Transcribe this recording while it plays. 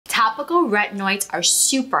topical retinoids are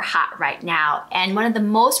super hot right now, and one of the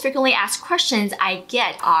most frequently asked questions I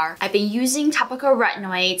get are, I've been using topical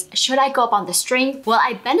retinoids, should I go up on the strength? Will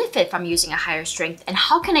I benefit from using a higher strength? And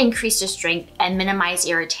how can I increase the strength and minimize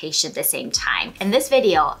irritation at the same time? In this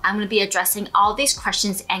video, I'm going to be addressing all these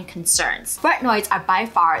questions and concerns. Retinoids are by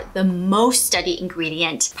far the most studied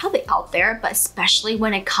ingredient probably out there, but especially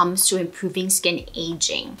when it comes to improving skin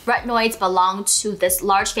aging. Retinoids belong to this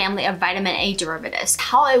large family of vitamin A derivatives.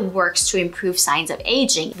 How it works to improve signs of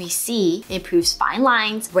aging, we see it improves fine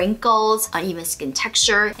lines, wrinkles, uneven skin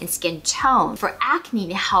texture, and skin tone. For acne,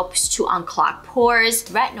 it helps to unclog pores.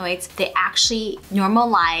 Retinoids, they actually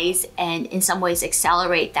normalize and in some ways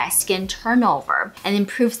accelerate that skin turnover and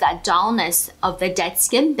improves that dullness of the dead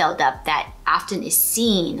skin buildup that often is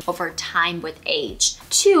seen over time with age.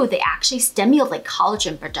 2, they actually stimulate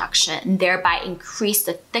collagen production and thereby increase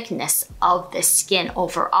the thickness of the skin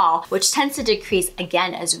overall, which tends to decrease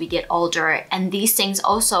again as we get older. And these things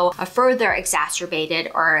also are further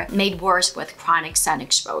exacerbated or made worse with chronic sun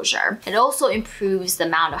exposure. It also improves the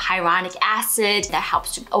amount of hyaluronic acid that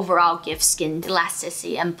helps to overall give skin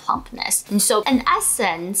elasticity and plumpness. And so in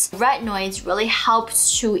essence, retinoids really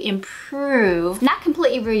helps to improve, not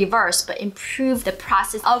completely reverse, but improve the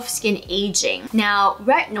process of skin aging. Now,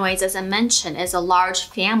 retinoids, as I mentioned, is a large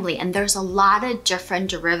family and there's a lot of different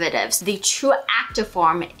derivatives. The true active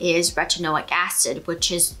form is retinoic acid,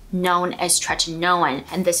 which is known as tretinoin,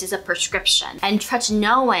 and this is a prescription. And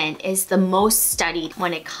tretinoin is the most studied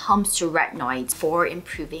when it comes to retinoids for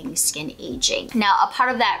improving skin aging. Now, a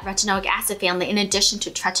part of that retinoic acid family, in addition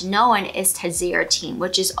to tretinoin, is Tazarotene,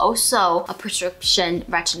 which is also a prescription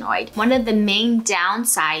retinoid. One of the main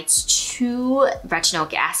downsides to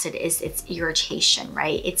retinoic acid is its irritation,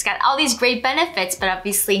 right? It's got all these great benefits, but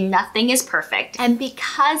obviously nothing is perfect. And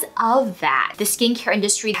because of that, the skincare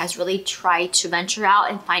industry has really tried to venture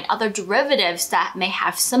out and find other derivatives that may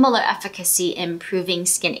have similar efficacy in improving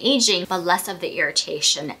skin aging, but less of the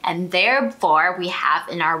irritation. And therefore, we have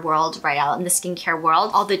in our world right now, in the skincare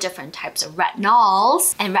world, all the different types of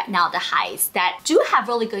retinols and retinaldehydes that do have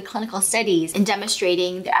really good clinical studies in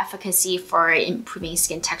demonstrating the efficacy for improving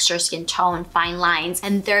skin texture, skin tone, fine lines,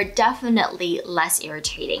 and they're definitely less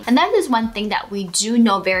irritating. And that is one thing that we do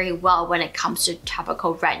know very well when it comes to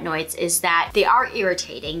topical retinoids, is that they are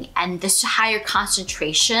irritating, and this higher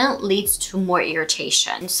concentration leads to more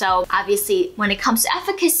irritation. So obviously, when it comes to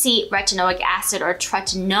efficacy, retinoic acid or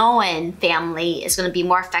tretinoin family is going to be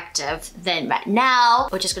more effective than retinol,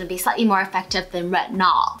 which is going to be slightly more effective than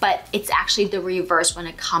retinol. But it's actually the reverse when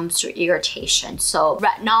it comes to irritation. So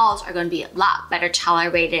retinols are going to be a lot better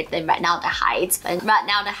tolerated than retinaldehydes, and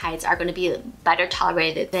retinaldehydes are going to be better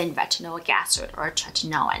tolerated than retinoic acid or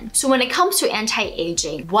tretinoin. So when it comes to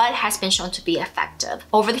anti-aging, what has been shown to be effective?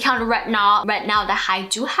 Over-the-counter retinol, retinaldehyde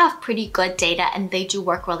do have pretty good data and they do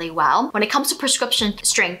work really well. When it comes to prescription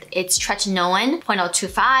strength, it's tretinoin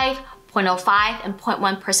 0.025, 0.05 and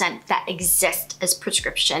 0.1% that exist as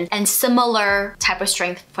prescription, and similar type of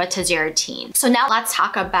strength for Tazarotene. So now let's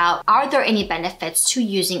talk about, are there any benefits to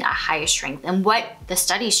using a higher strength and what the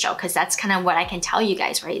studies show, because that's kind of what I can tell you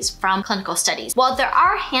guys, right, is from clinical studies. Well, there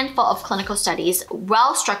are a handful of clinical studies,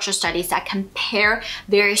 well-structured studies that compare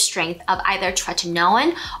various strength of either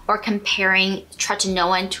tretinoin or comparing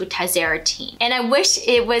tretinoin to Tazarotene. And I wish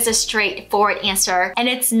it was a straightforward answer, and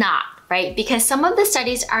it's not. Right? Because some of the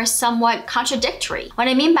studies are somewhat contradictory. What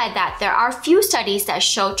I mean by that, there are few studies that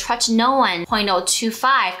show tretinoin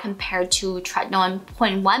 0.025 compared to tretinoin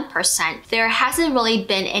 0.1%. There hasn't really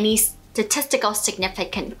been any statistical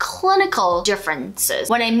significant clinical differences.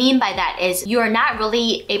 What I mean by that is you are not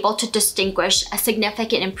really able to distinguish a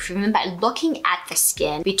significant improvement by looking at the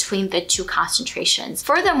skin between the two concentrations.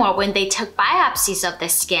 Furthermore, when they took biopsies of the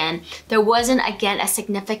skin, there wasn't again a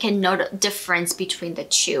significant difference between the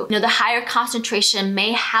two. The higher concentration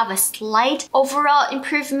may have a slight overall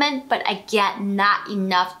improvement, but again, not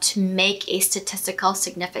enough to make a statistical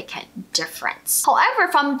significant difference.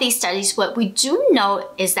 However, from these studies, what we do know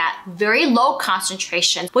is that very low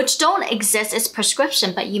concentrations, which don't exist as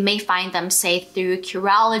prescription, but you may find them, say, through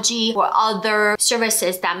Curology or other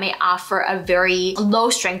services that may offer a very low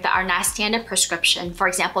strength that are not standard prescription. For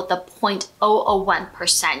example, the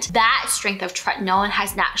 0.001%. That strength of tretinoin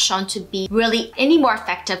has not shown to be really any more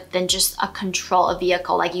effective than just a control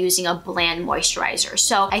vehicle, like using a bland moisturizer.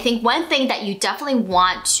 So I think one thing that you definitely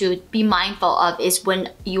want to be mindful of is when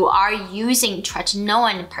you are using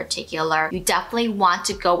tretinoin in particular, you definitely want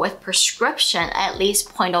to go with prescription at least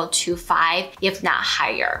 0.025, if not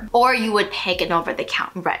higher. Or you would pick an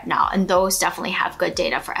over-the-counter retinol, and those definitely have good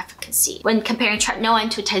data for efficacy. When comparing Tretinoin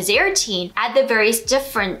to Tazarotene at the various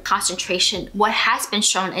different concentration, what has been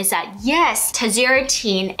shown is that yes,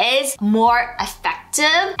 Tazarotene is more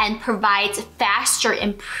effective and provides faster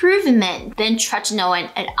improvement than Tretinoin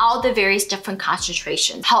at all the various different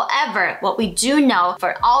concentrations. However, what we do know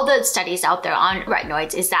for all the studies out there on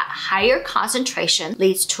retinoids is that higher concentration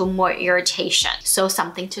leads to more irritation. So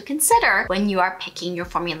something to consider when you are picking your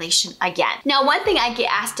formulation again. Now, one thing I get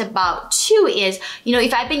asked about too is,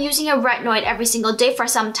 if I've been using a retinoid every single day for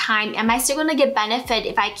some time, am I still gonna get benefit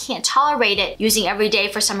if I can't tolerate it using every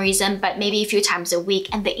day for some reason, but maybe a few times a week?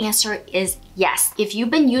 And the answer is yes. If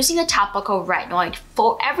you've been using a topical retinoid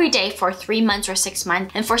for every day for 3 months or 6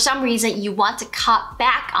 months, and for some reason you want to cut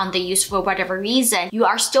back on the use for whatever reason, you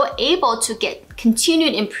are still able to get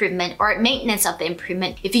continued improvement or maintenance of the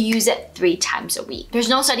improvement if you use it 3 times a week. There's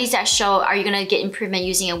no studies that show are you gonna get improvement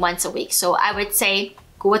using it once a week. So I would say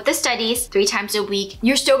go with the studies 3 times a week.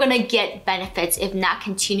 You're still gonna get benefits, if not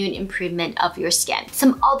continued improvement of your skin.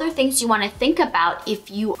 Some other things you wanna think about if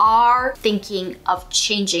you are thinking of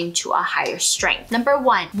changing to a higher strength. Number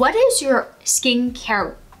 1, what is your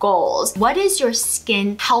skincare goals? What is your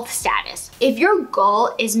skin health status? If your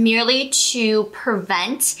goal is merely to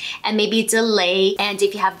prevent and maybe delay, and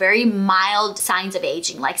if you have very mild signs of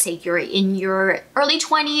aging, like say you're in your early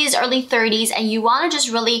 20s, early 30s, and you wanna just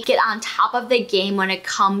really get on top of the game when it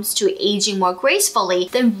comes to aging more gracefully,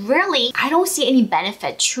 then really, I don't see any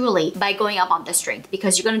benefit truly by going up on the strength,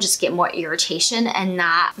 because you're gonna just get more irritation and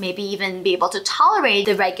not maybe even be able to tolerate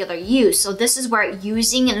the regular use. So this is where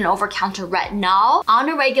using an over-counter retinol on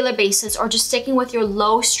a regular basis, or just sticking with your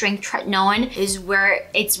low strength tretinoin, is where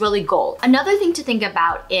it's really gold. Another thing to think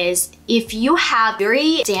about is if you have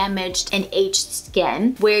very damaged and aged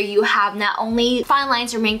skin, where you have not only fine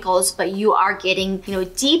lines or wrinkles, but you are getting,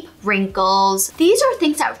 deep wrinkles. These are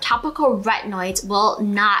things that topical retinoids will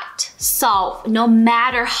not solve, no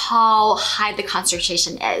matter how high the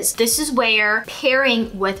concentration is. This is where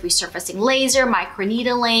pairing with resurfacing laser,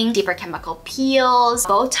 microneedling, deeper chemical peels,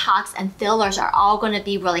 Botox, and fillers are all going to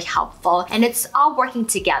be really helpful, and it's all working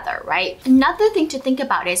together, right? Another thing to think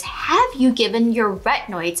about is, have you given your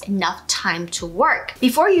retinoids enough time to work?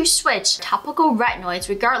 Before you switch topical retinoids,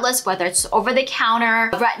 regardless whether it's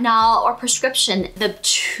over-the-counter, retinol, or prescription, the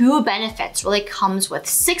two benefits really comes with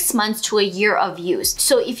 6 months to a year of use.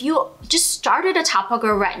 So if you just started a topical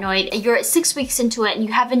retinoid and you're 6 weeks into it and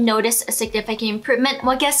you haven't noticed a significant improvement,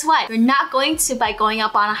 well, guess what? You're not going to by going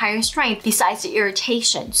up on a higher strength besides the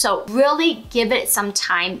irritation. So really give it some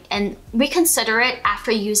time and reconsider it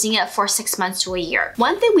after using it for 6 months to a year.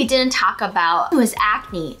 One thing we didn't talk about was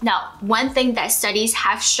acne. Now, one thing that studies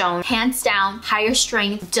have shown, hands down, higher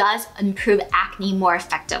strength does improve acne more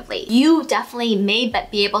effectively. You definitely may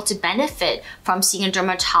be able to benefit from seeing a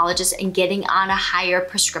dermatologist and getting on a higher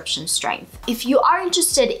prescription strength. If you are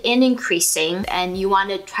interested in increasing and you want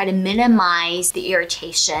to try to minimize the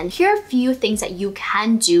irritation, here are a few things that you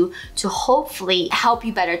can do to hopefully help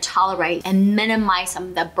you better tolerate and minimize some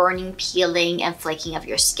of the burning, peeling, and flaking of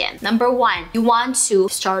your skin. Number 1, you want to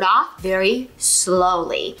start off very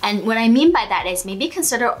slowly. And what I mean by that is maybe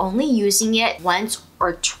consider only using it once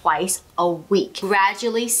or twice a week.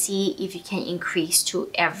 Gradually see if you can increase to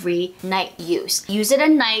every night use. Use it at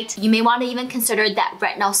night. You may want to even consider that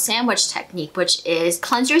retinol sandwich technique, which is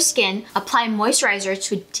cleanse your skin, apply moisturizer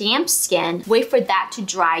to damp skin, wait for that to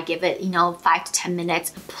dry, give it 5 to 10 minutes,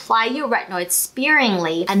 apply your retinoid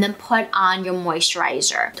sparingly, and then put on your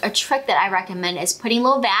moisturizer. A trick that I recommend is putting a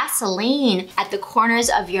little Vaseline at the corners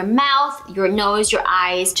of your mouth, your nose, your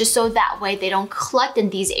eyes, just so that way they don't collect in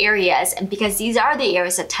these areas, and because these are the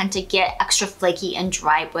areas that tend to get extra flaky and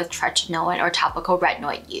dry with tretinoin or topical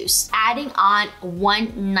retinoid use. Adding on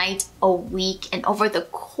 1 night a week, and over the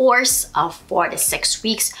course of 4 to 6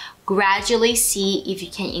 weeks, gradually see if you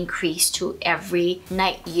can increase to every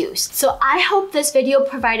night use. So I hope this video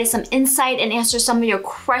provided some insight and answered some of your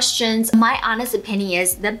questions. My honest opinion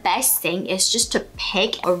is the best thing is just to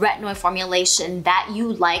pick a retinoid formulation that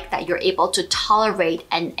you like, that you're able to tolerate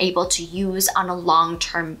and able to use on a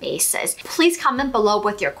long-term basis. Please comment below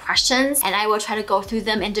with your questions and I will try to go through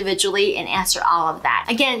them individually and answer all of that.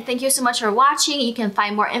 Again, thank you so much for watching. You can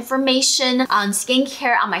find more information on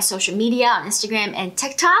skincare on my social media, on Instagram and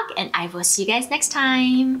TikTok, and I will see you guys next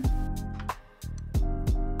time.